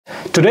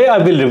Today I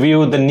will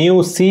review the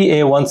new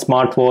CA1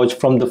 smartwatch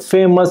from the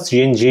famous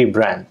XINJI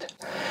brand.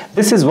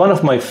 This is one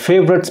of my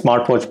favorite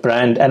smartwatch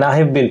brand and I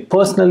have been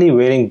personally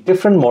wearing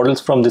different models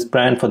from this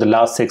brand for the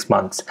last 6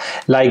 months,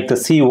 like the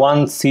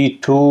C1,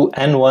 C2,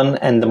 N1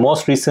 and the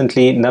most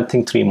recently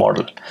Nothing 3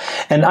 model.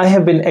 And I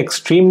have been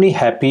extremely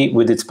happy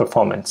with its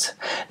performance.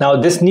 Now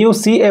this new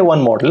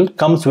CA1 model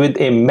comes with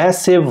a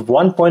massive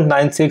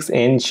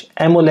 1.96-inch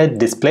AMOLED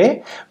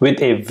display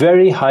with a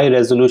very high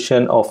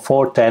resolution of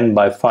 410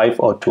 by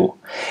 502.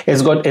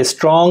 It's got a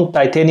strong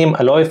titanium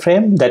alloy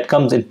frame that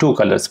comes in two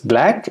colors,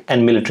 black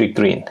and military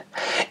green.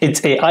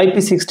 It's a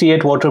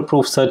IP68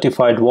 waterproof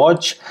certified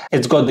watch.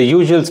 It's got the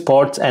usual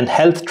sports and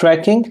health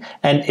tracking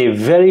and a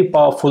very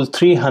powerful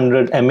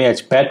 300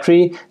 mAh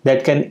battery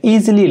that can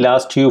easily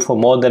last you for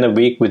more than a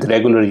week with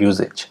regular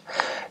usage.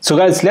 So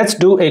guys, let's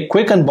do a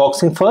quick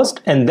unboxing first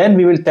and then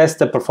we will test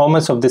the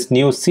performance of this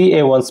new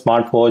CA1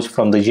 smartwatch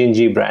from the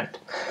XINJI brand.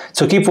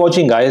 So keep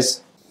watching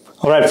guys.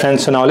 Alright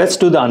friends, so now let's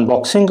do the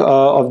unboxing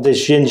of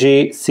this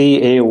XINJI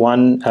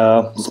CA1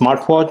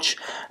 smartwatch.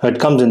 It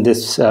comes in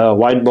this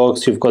white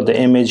box. You've got the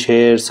image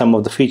here, some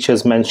of the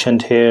features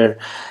mentioned here,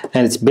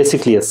 and it's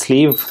basically a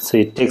sleeve. So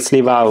you take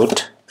sleeve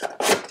out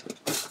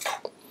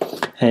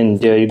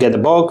and you get the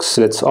box.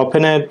 Let's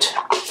open it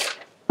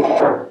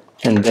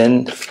and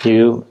then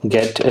you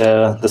get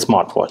the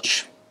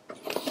smartwatch.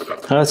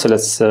 Alright, so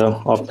let's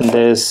open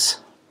this.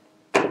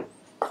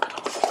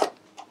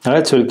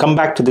 Alright, so we'll come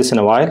back to this in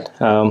a while.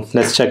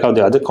 Let's check out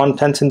the other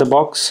contents in the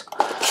box.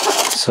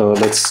 So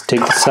let's take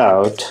this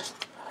out.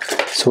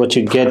 So what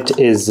you get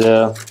is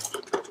the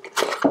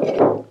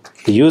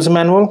user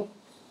manual.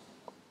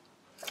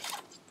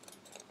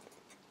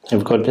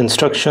 You've got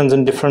instructions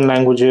in different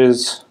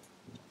languages.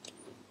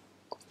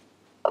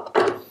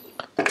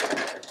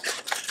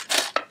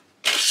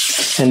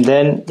 And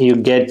then you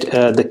get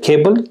the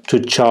cable to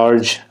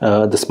charge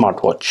the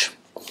smartwatch.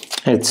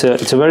 It's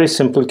a very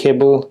simple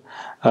cable.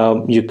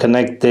 You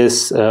connect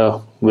this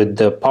with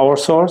the power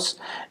source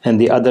and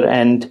the other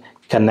end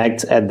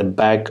connects at the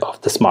back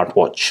of the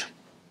smartwatch.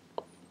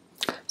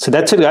 So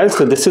that's it guys,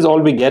 so this is all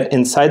we get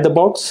inside the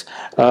box.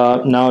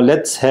 Now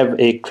let's have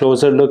a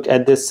closer look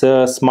at this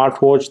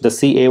smartwatch, the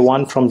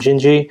CA1 from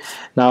XINJI.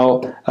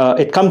 Now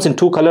it comes in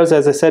two colors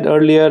as I said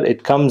earlier.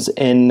 It comes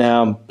in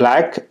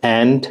black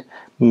and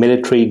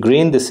military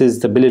green. This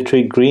is the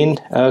military green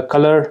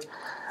color.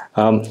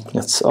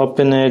 Let's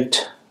open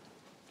it.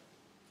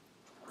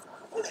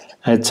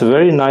 It's a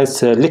very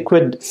nice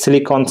liquid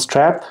silicone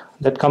strap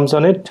that comes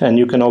on it, and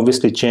you can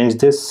obviously change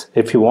this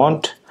if you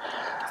want.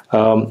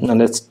 And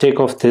let's take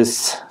off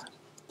this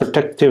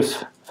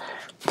protective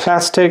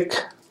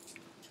plastic.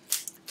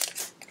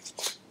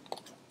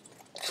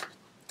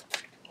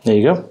 There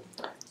you go.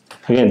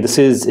 Again, this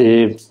is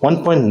a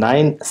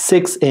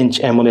 1.96-inch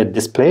AMOLED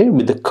display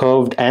with the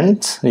curved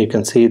ends. You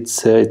can see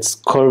it's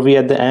curvy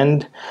at the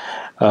end.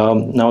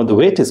 Now the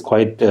weight is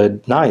quite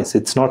nice.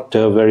 It's not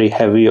very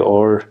heavy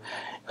or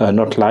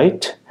not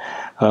light.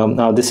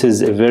 Now this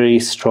is a very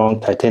strong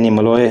titanium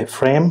alloy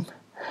frame,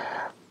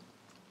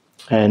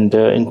 and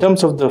in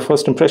terms of the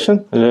first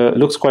impression,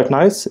 looks quite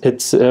nice.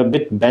 It's a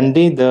bit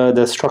bendy,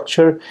 the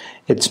structure.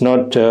 It's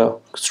not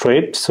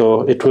straight,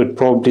 so it would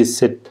probably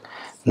sit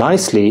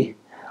nicely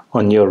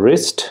on your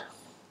wrist.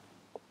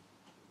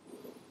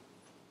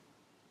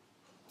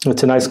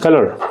 It's a nice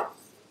color.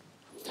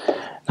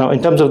 Now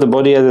in terms of the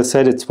body, as I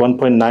said, it's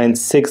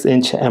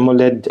 1.96-inch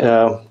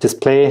AMOLED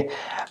display.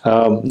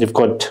 You've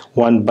got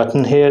one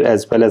button here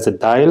as well as a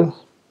dial,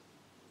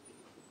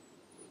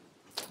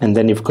 and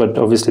then you've got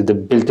obviously the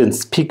built-in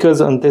speakers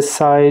on this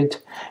side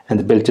and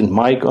the built-in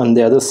mic on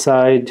the other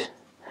side.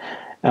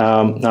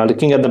 Now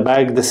looking at the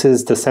back, this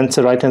is the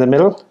sensor right in the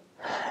middle,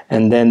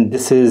 and then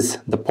this is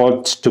the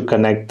port to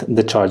connect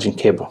the charging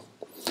cable.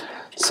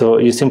 So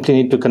you simply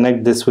need to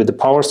connect this with the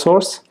power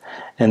source,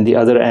 and the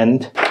other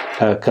end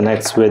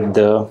connects with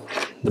the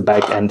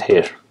back end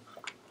here,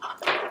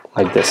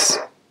 like this.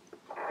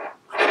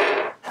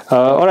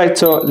 Alright,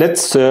 so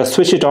let's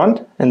switch it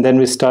on and then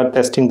we start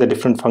testing the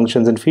different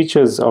functions and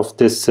features of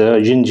this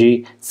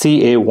XINJI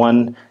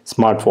CA1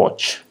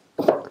 smartwatch.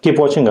 Keep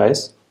watching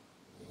guys.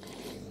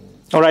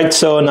 Alright,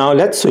 so now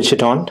let's switch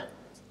it on.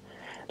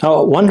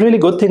 Now one really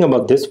good thing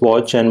about this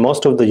watch and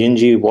most of the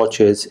XINJI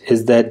watches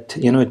is that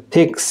it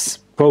takes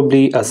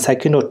probably a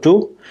second or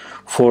two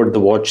for the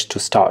watch to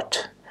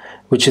start,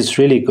 which is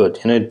really good.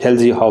 It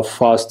tells you how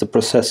fast the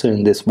processor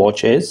in this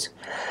watch is.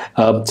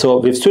 So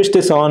we've switched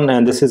this on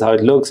and this is how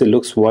it looks. It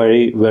looks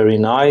very, very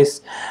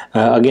nice.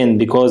 Again,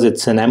 because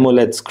it's an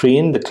AMOLED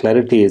screen, the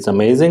clarity is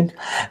amazing.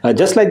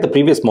 Just like the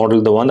previous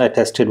model, the one I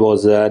tested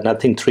was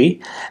Nothing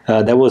 3.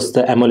 That was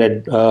the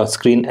AMOLED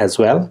screen as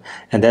well.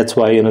 And that's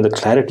why, the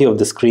clarity of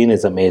the screen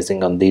is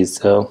amazing on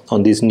these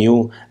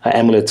new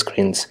AMOLED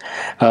screens.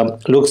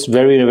 Looks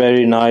very,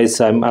 very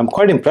nice. I'm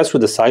quite impressed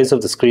with the size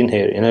of the screen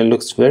here. It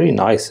looks very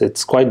nice.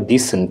 It's quite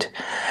decent.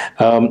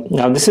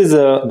 Now this is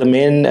the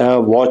main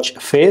watch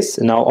face.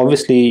 Now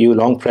obviously you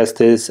long press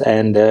this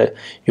and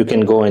you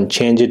can go and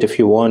change it if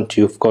you want.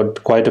 You've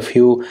got quite a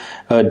few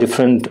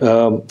different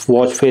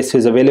watch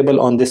faces available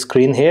on this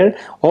screen here,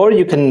 or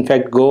you can in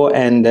fact go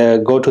and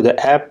go to the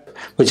app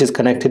which is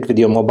connected with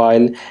your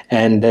mobile,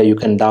 and you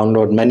can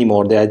download many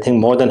more. There are, I think,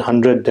 more than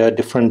 100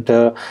 different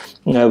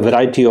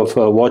variety of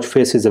watch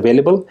faces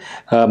available,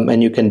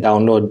 and you can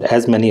download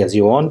as many as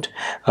you want.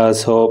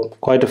 So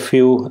quite a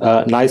few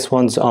nice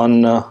ones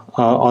on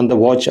the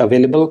watch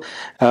available.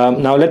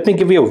 Now let me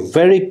give you a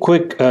very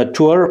quick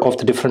tour of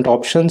the different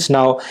options.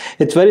 Now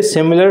it's very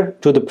similar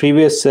to the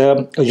previous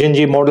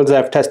XINJI models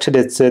I've tested.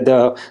 It's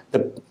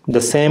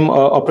the same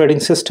operating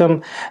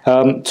system.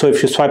 So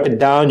if you swipe it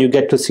down, you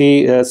get to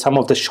see some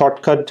of the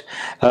shortcut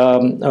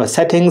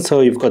settings.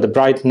 So you've got the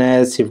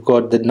brightness, you've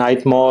got the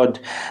night mode,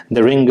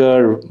 the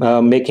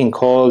ringer, making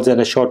calls, and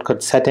a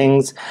shortcut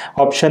settings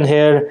option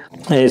here.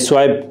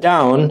 Swipe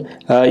down,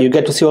 you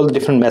get to see all the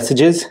different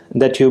messages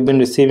that you've been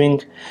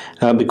receiving,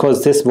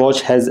 because this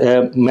watch has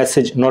a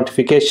message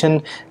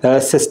notification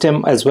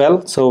system as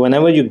well. So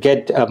whenever you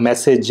get a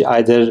message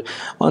either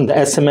on the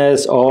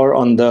SMS or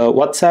on the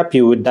WhatsApp,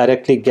 you would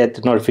directly get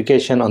the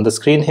notification on the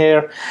screen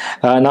here.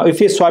 Now if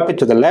you swipe it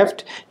to the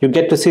left, you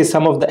get to see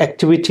some of the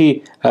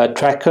activity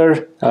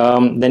tracker.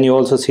 Then you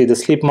also see the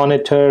sleep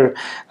monitor,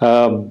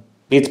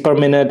 beats per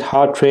minute,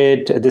 heart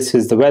rate. This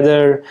is the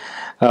weather.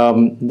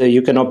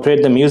 You can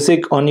operate the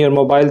music on your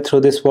mobile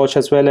through this watch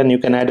as well, and you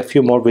can add a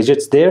few more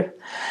widgets there.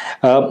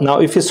 Now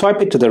if you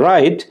swipe it to the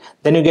right,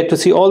 then you get to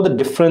see all the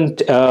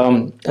different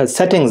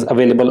settings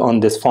available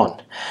on this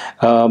phone.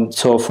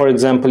 So for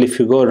example, if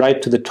you go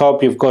right to the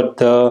top, you've got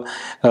the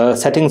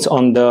settings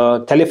on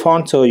the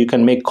telephone, so you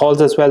can make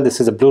calls as well. This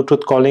is a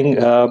Bluetooth calling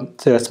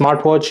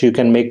smartwatch. You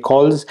can make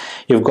calls.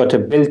 You've got a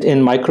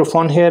built-in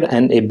microphone here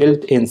and a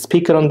built-in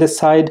speaker on this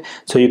side,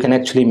 so you can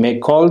actually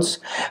make calls.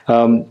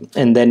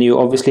 And then you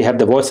obviously have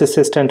the voice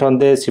assistant on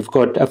this. You've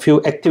got a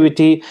few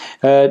activity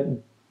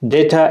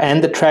data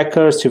and the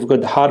trackers. You've got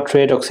the heart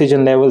rate,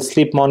 oxygen level,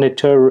 sleep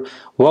monitor,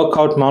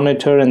 workout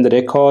monitor, and the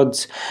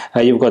records.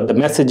 You've got the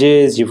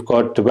messages. You've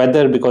got the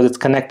weather, because it's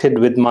connected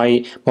with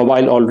my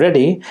mobile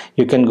already.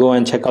 You can go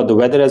and check out the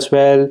weather as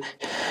well.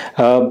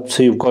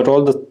 So you've got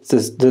all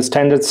the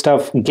standard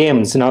stuff.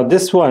 Games. Now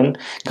this one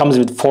comes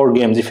with 4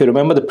 games. If you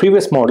remember, the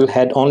previous model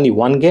had only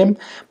 1 game,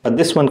 but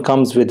this one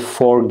comes with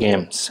 4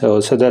 games. So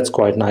that's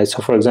quite nice.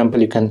 So for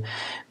example, you can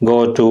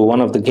go to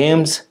one of the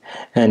games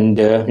and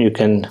you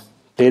can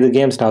play the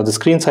games. Now the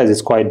screen size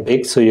is quite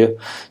big, so you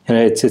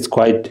know it's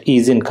quite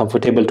easy and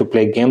comfortable to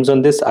play games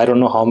on this. I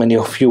don't know how many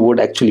of you would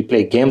actually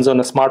play games on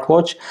a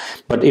smartwatch,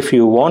 but if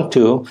you want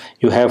to,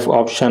 you have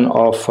option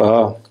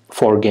of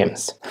 4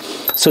 games.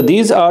 So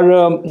these are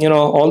you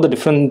know, all the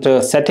different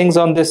settings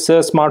on this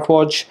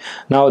smartwatch.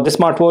 Now this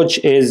smartwatch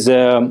is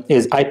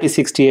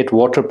IP68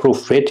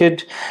 waterproof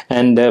rated,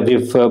 and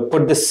we've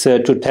put this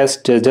to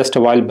test just a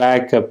while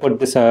back. Put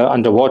this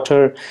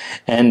underwater,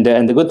 and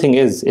the good thing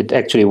is it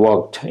actually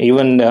worked.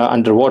 Even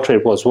underwater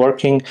it was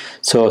working,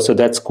 so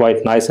that's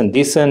quite nice and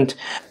decent.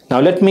 Now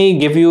let me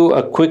give you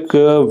a quick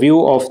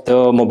view of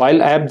the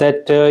mobile app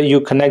that you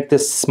connect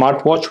this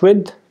smartwatch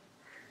with.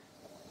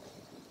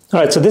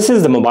 Alright, so this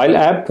is the mobile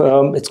app.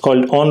 It's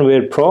called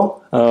OnWear Pro.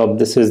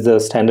 This is the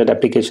standard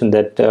application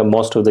that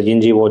most of the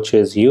XINJI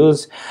watches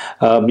use.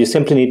 You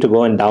simply need to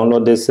go and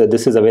download this.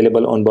 This is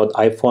available on both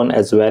iPhone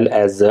as well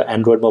as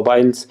Android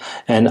mobiles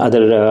and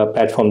other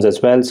platforms as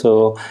well.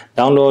 So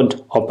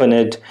download, open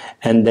it,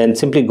 and then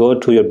simply go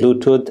to your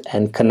Bluetooth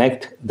and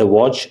connect the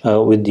watch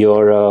with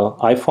your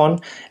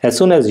iPhone. As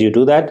soon as you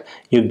do that,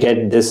 you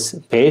get this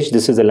page.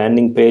 This is a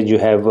landing page. You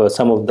have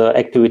some of the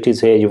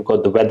activities here. You've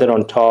got the weather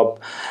on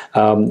top.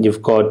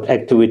 You've got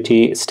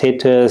activity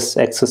status,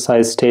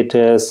 exercise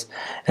status,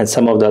 and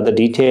some of the other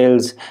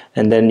details.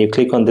 And then you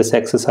click on this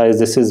exercise.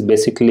 This is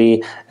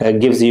basically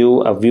gives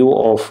you a view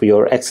of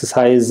your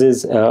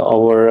exercises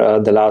over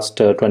the last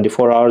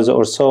 24 hours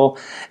or so.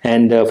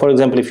 And for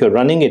example, if you're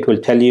running, it will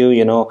tell you,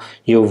 you know,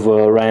 you've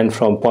ran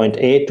from point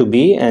A to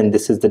B, and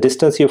this is the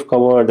distance you've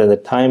covered and the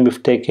time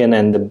you've taken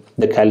and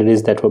the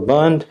calories that were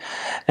burned.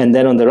 And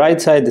then on the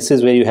right side, this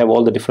is where you have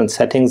all the different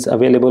settings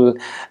available.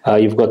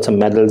 You've got some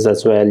medals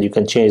as well. You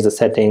can change the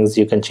settings.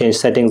 You can change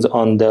settings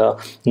on the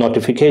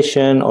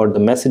notification or the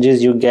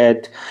messages you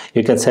get.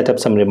 You can set up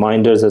some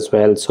reminders as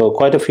well. So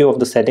quite a few of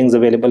the settings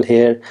available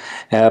here.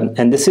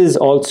 And this is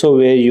also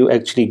where you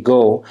actually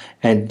go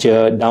and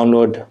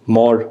download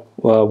more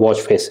watch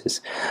faces.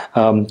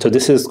 So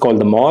this is called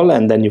the mall,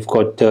 and then you've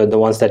got the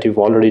ones that you've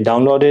already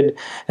downloaded,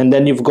 and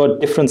then you've got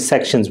different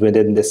sections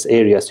within this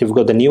area. So you've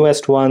got the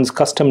newest ones: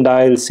 custom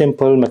dial,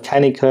 simple,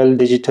 mechanical,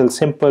 digital,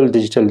 simple,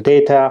 digital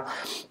data,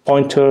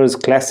 pointers,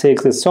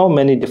 classics. There's so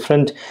many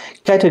different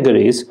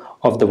categories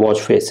of the watch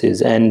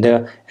faces, and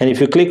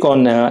if you click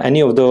on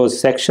any of those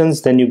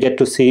sections, then you get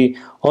to see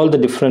all the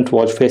different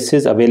watch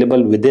faces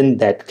available within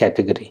that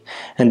category.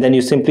 And then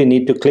you simply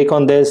need to click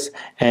on this,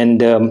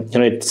 and you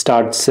know, it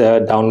starts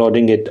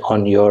downloading it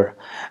on your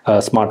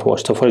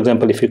smartwatch. So for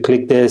example, if you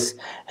click this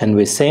and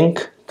we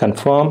sync,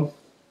 confirm,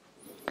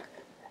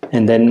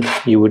 and then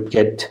you would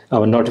get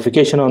a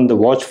notification on the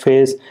watch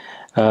face.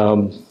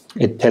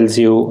 It tells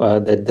you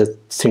that the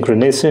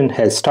synchronization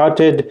has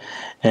started,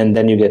 and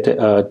then you get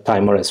a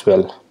timer as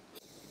well.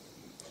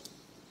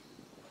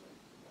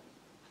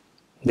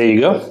 There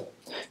you go.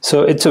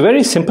 So it's a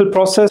very simple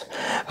process.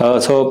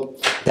 So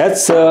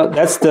that's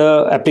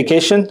the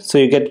application. So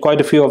you get quite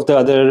a few of the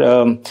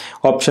other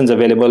options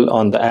available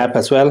on the app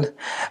as well.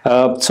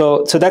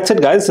 So that's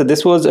it, guys. So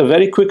this was a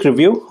very quick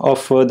review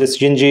of this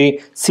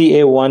XINJI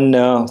CA1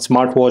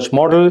 smartwatch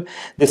model.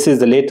 This is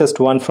the latest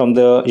one from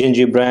the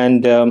XINJI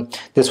brand.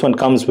 This one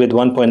comes with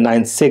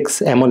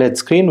 1.96 AMOLED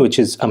screen, which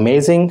is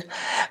amazing.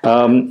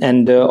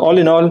 And all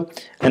in all,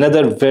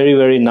 another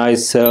very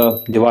nice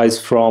device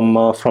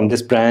from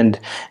this brand.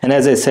 And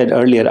as I said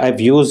earlier,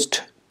 I've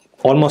used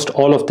almost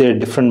all of their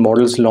different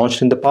models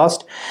launched in the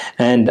past,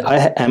 and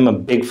I am a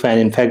big fan.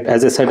 In fact,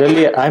 as I said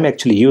earlier, I'm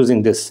actually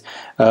using this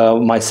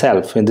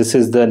myself, and this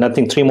is the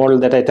Nothing 3 model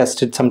that I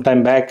tested some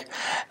time back,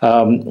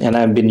 and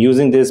I've been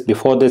using this.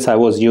 Before this, I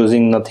was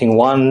using Nothing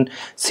 1,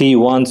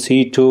 C1,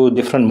 C2,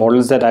 different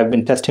models that I've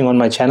been testing on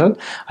my channel.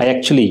 I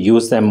actually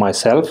use them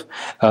myself,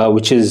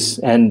 which is,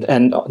 and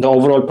the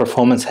overall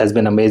performance has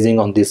been amazing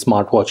on these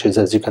smartwatches.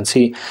 As you can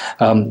see,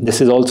 this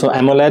is also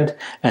AMOLED,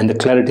 and the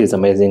clarity is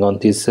amazing on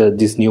these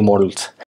new models.